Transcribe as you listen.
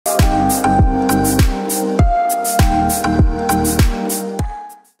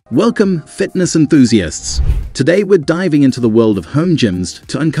Welcome, fitness enthusiasts! Today we're diving into the world of home gyms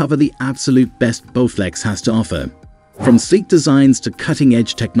to uncover the absolute best Bowflex has to offer. From sleek designs to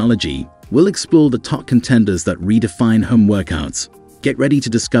cutting-edge technology, we'll explore the top contenders that redefine home workouts. Get ready to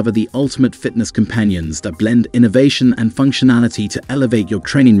discover the ultimate fitness companions that blend innovation and functionality to elevate your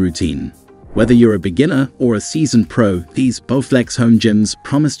training routine. Whether you're a beginner or a seasoned pro, these Bowflex home gyms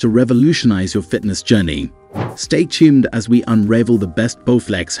promise to revolutionize your fitness journey. Stay tuned as we unravel the best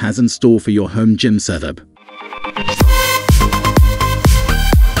Bowflex has in store for your home gym setup.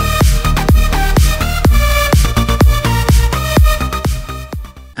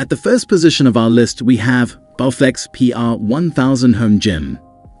 At the first position of our list, we have Bowflex PR1000 Home Gym.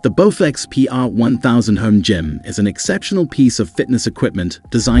 The Bowflex PR1000 Home Gym is an exceptional piece of fitness equipment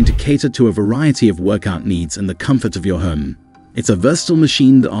designed to cater to a variety of workout needs in the comfort of your home. It's a versatile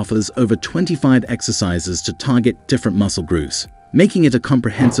machine that offers over 25 exercises to target different muscle groups, making it a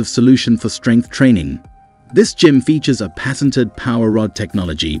comprehensive solution for strength training. This gym features a patented power rod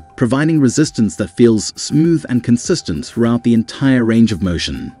technology, providing resistance that feels smooth and consistent throughout the entire range of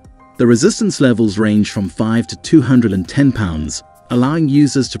motion. The resistance levels range from 5 to 210 pounds, allowing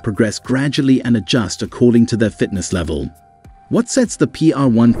users to progress gradually and adjust according to their fitness level. What sets the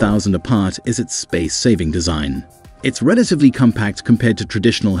PR1000 apart is its space-saving design. It's relatively compact compared to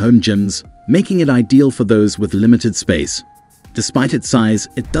traditional home gyms, making it ideal for those with limited space. Despite its size,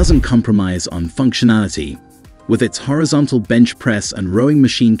 it doesn't compromise on functionality. With its horizontal bench press and rowing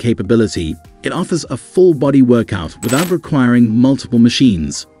machine capability, it offers a full-body workout without requiring multiple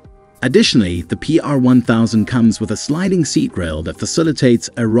machines. Additionally, the PR1000 comes with a sliding seat rail that facilitates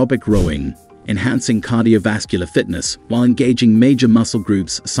aerobic rowing, enhancing cardiovascular fitness while engaging major muscle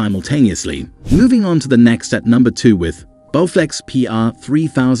groups simultaneously. Moving on to the next at number 2 with Bowflex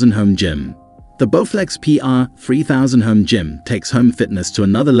PR3000 Home Gym. The Bowflex PR3000 Home Gym takes home fitness to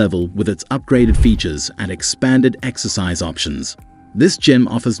another level with its upgraded features and expanded exercise options. This gym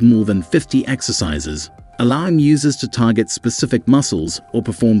offers more than 50 exercises, allowing users to target specific muscles or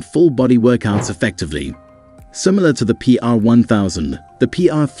perform full-body workouts effectively. Similar to the PR1000, the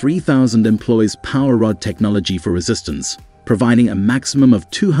PR3000 employs power rod technology for resistance, providing a maximum of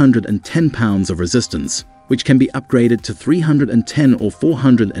 210 pounds of resistance, which can be upgraded to 310 or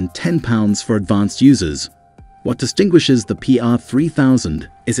 410 pounds for advanced users. What distinguishes the PR3000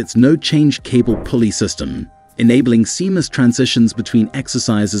 is its no-change cable pulley system, enabling seamless transitions between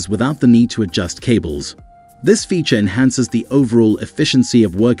exercises without the need to adjust cables. This feature enhances the overall efficiency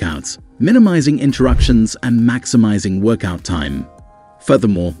of workouts, minimizing interruptions and maximizing workout time.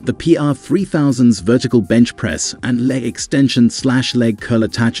 Furthermore, the PR3000's vertical bench press and leg extension/leg curl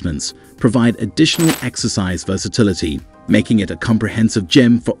attachments provide additional exercise versatility, making it a comprehensive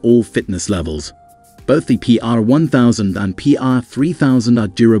gym for all fitness levels. Both the PR1000 and PR3000 are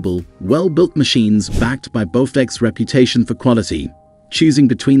durable, well-built machines backed by Bowflex's reputation for quality. Choosing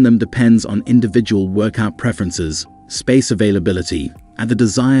between them depends on individual workout preferences, space availability, and the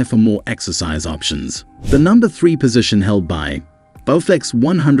desire for more exercise options. The number 3 position held by Bowflex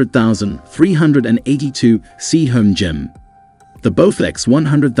 100382 Xceed Home Gym. The Bowflex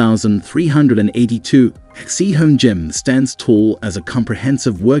 100382 Xceed Home Gym stands tall as a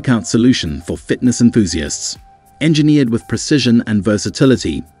comprehensive workout solution for fitness enthusiasts. Engineered with precision and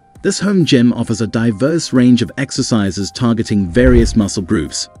versatility, this home gym offers a diverse range of exercises targeting various muscle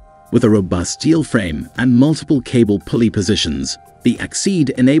groups. With a robust steel frame and multiple cable pulley positions, the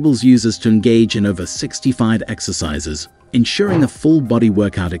Xceed enables users to engage in over 65 exercises, ensuring a full-body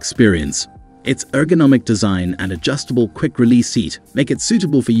workout experience. Its ergonomic design and adjustable quick-release seat make it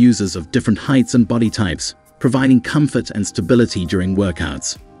suitable for users of different heights and body types, providing comfort and stability during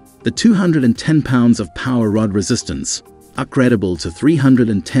workouts. The 210 pounds of power rod resistance, upgradable to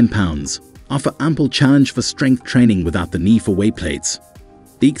 310 pounds, offer ample challenge for strength training without the need for weight plates.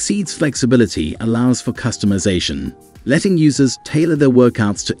 The Xceed's flexibility allows for customization, letting users tailor their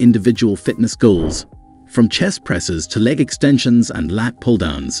workouts to individual fitness goals. From chest presses to leg extensions and lat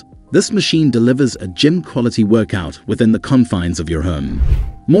pull-downs, this machine delivers a gym-quality workout within the confines of your home.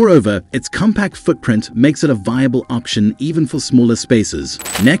 Moreover, its compact footprint makes it a viable option even for smaller spaces.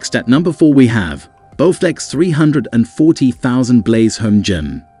 Next, at number 4 we have Bowflex 340,000 Blaze Home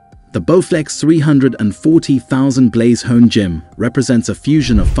Gym. The Bowflex 340,000 Blaze Home Gym represents a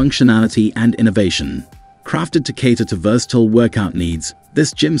fusion of functionality and innovation. Crafted to cater to versatile workout needs,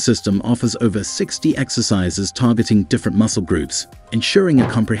 this gym system offers over 60 exercises targeting different muscle groups, ensuring a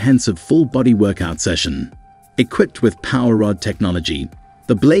comprehensive full-body workout session. Equipped with power rod technology, the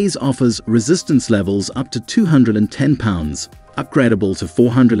The Blaze offers resistance levels up to 210 pounds, upgradable to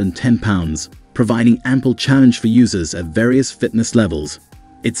 410 pounds, providing ample challenge for users at various fitness levels.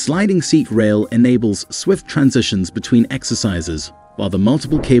 Its sliding seat rail enables swift transitions between exercises, while the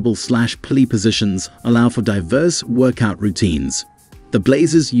multiple cable/pulley positions allow for diverse workout routines. The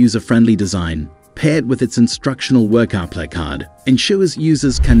Blaze's user-friendly design, paired with its instructional workout placard, ensures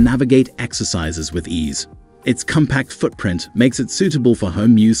users can navigate exercises with ease. Its compact footprint makes it suitable for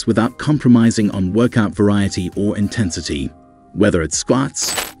home use without compromising on workout variety or intensity. Whether it's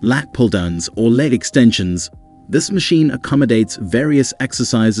squats, lat pull-downs, or leg extensions, this machine accommodates various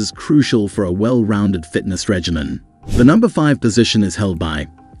exercises crucial for a well-rounded fitness regimen. The number 5 position is held by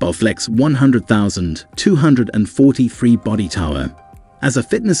Bowflex 100,243 BodyTower. As a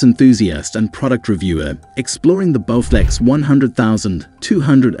fitness enthusiast and product reviewer, exploring the Bowflex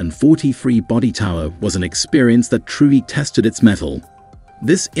 100,243 BodyTower was an experience that truly tested its mettle.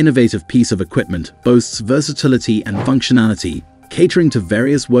 This innovative piece of equipment boasts versatility and functionality, catering to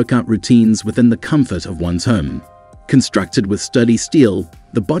various workout routines within the comfort of one's home. Constructed with sturdy steel,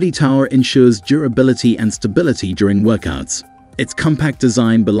 the BodyTower ensures durability and stability during workouts. Its compact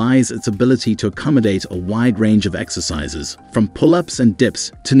design belies its ability to accommodate a wide range of exercises, from pull-ups and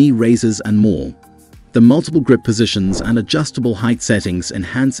dips to knee raises and more. The multiple grip positions and adjustable height settings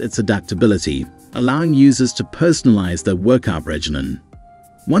enhance its adaptability, allowing users to personalize their workout regimen.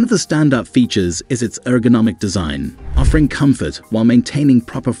 One of the standout features is its ergonomic design, offering comfort while maintaining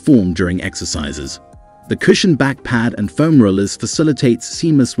proper form during exercises. The cushioned back pad and foam rollers facilitate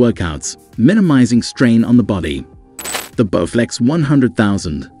seamless workouts, minimizing strain on the body. The Bowflex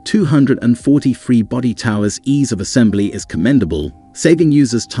 100,243 BodyTower's ease of assembly is commendable, saving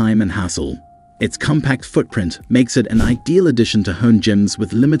users time and hassle. Its compact footprint makes it an ideal addition to home gyms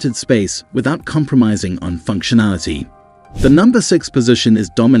with limited space without compromising on functionality. The number 6 position is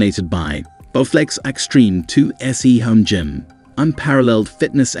dominated by Bowflex Xtreme 2 SE Home Gym, unparalleled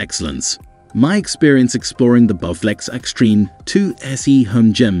fitness excellence. My experience exploring the Bowflex Xtreme 2 SE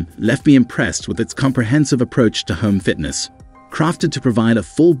Home Gym left me impressed with its comprehensive approach to home fitness. Crafted to provide a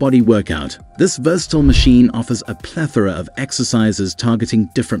full-body workout, this versatile machine offers a plethora of exercises targeting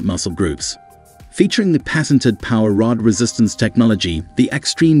different muscle groups. Featuring the patented power rod resistance technology, the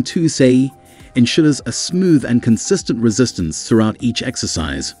Xtreme 2 SE ensures a smooth and consistent resistance throughout each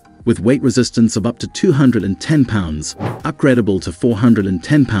exercise. With weight resistance of up to 210 pounds, upgradable to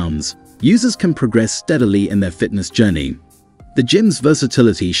 410 pounds, users can progress steadily in their fitness journey. The gym's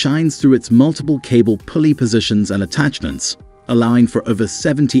versatility shines through its multiple cable pulley positions and attachments, allowing for over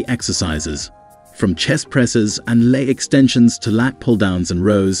 70 exercises. From chest presses and leg extensions to lat pull-downs and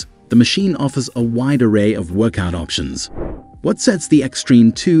rows, the machine offers a wide array of workout options. What sets the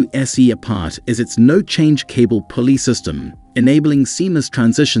Xtreme 2 SE apart is its no-change cable pulley system, enabling seamless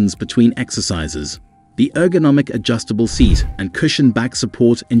transitions between exercises. The ergonomic adjustable seat and cushioned back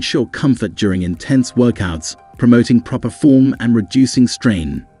support ensure comfort during intense workouts, promoting proper form and reducing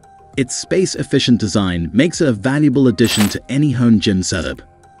strain. Its space-efficient design makes it a valuable addition to any home gym setup.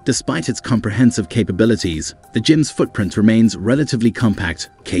 Despite its comprehensive capabilities, the gym's footprint remains relatively compact,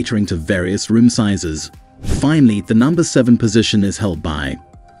 catering to various room sizes. Finally, the number 7 position is held by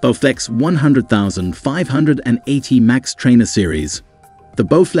Bowflex 100,580 Max Trainer Series. The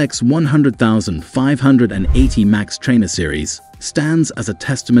Bowflex 100,580 Max Trainer Series stands as a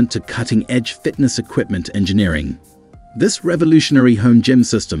testament to cutting-edge fitness equipment engineering. This revolutionary home gym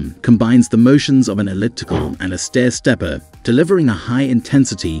system combines the motions of an elliptical and a stair-stepper, delivering a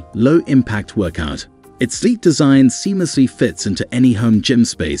high-intensity, low-impact workout. Its sleek design seamlessly fits into any home gym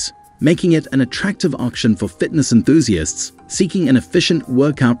space, making it an attractive option for fitness enthusiasts seeking an efficient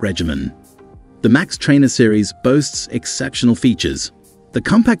workout regimen. The Max Trainer Series boasts exceptional features. The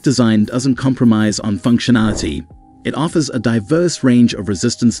compact design doesn't compromise on functionality. It offers a diverse range of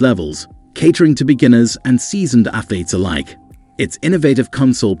resistance levels, catering to beginners and seasoned athletes alike. Its innovative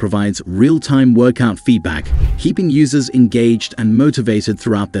console provides real-time workout feedback, keeping users engaged and motivated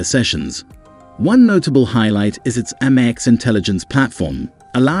throughout their sessions. One notable highlight is its MX Intelligence platform,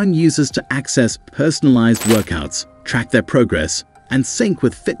 allowing users to access personalized workouts, track their progress, and sync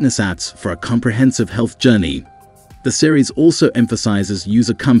with fitness apps for a comprehensive health journey. The series also emphasizes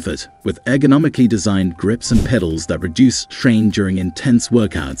user comfort with ergonomically designed grips and pedals that reduce strain during intense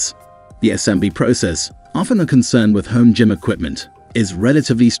workouts. The assembly process, often a concern with home gym equipment, is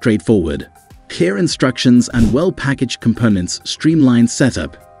relatively straightforward. Clear instructions and well-packaged components streamline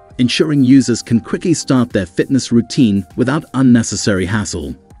setup, ensuring users can quickly start their fitness routine without unnecessary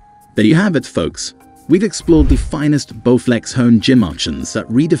hassle. There you have it, folks. We've explored the finest Bowflex home gym options that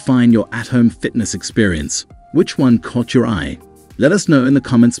redefine your at-home fitness experience. Which one caught your eye? Let us know in the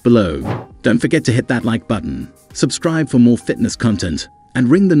comments below. Don't forget to hit that like button, subscribe for more fitness content, and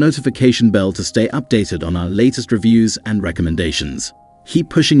ring the notification bell to stay updated on our latest reviews and recommendations.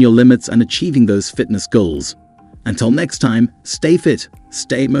 Keep pushing your limits and achieving those fitness goals. Until next time, stay fit,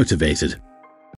 stay motivated.